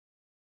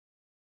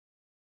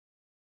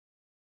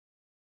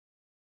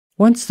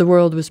Once the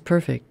world was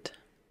perfect,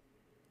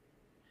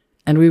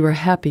 and we were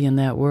happy in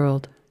that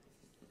world.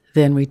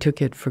 Then we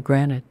took it for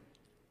granted.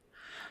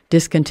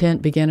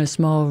 Discontent began a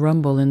small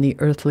rumble in the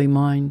earthly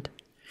mind.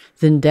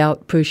 Then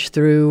doubt pushed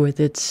through with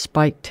its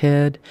spiked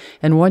head,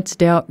 and once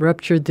doubt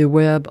ruptured the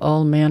web,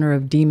 all manner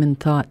of demon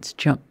thoughts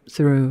jumped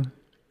through.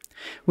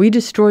 We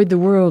destroyed the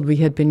world we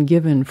had been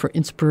given for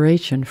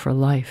inspiration for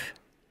life.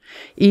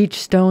 Each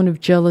stone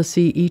of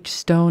jealousy, each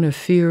stone of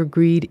fear,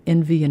 greed,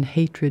 envy, and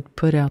hatred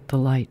put out the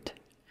light.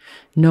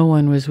 No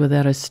one was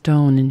without a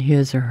stone in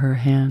his or her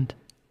hand.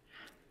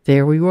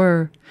 There we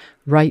were,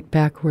 right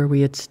back where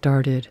we had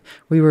started.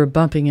 We were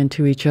bumping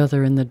into each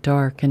other in the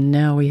dark, and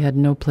now we had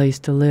no place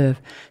to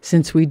live,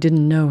 since we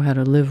didn't know how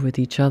to live with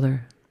each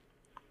other.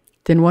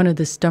 Then one of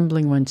the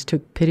stumbling ones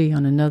took pity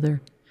on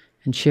another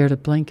and shared a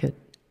blanket.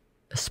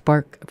 A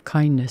spark of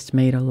kindness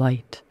made a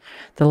light.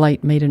 The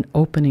light made an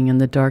opening in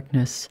the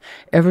darkness.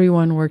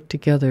 Everyone worked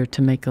together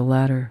to make a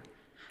ladder.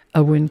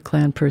 A Wind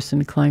Clan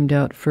person climbed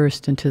out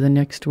first into the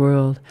next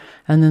world,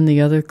 and then the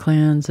other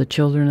clans, the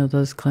children of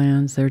those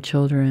clans, their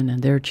children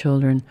and their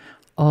children,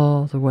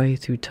 all the way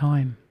through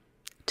time,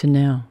 to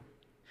now,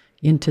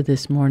 into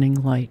this morning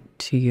light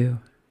to you.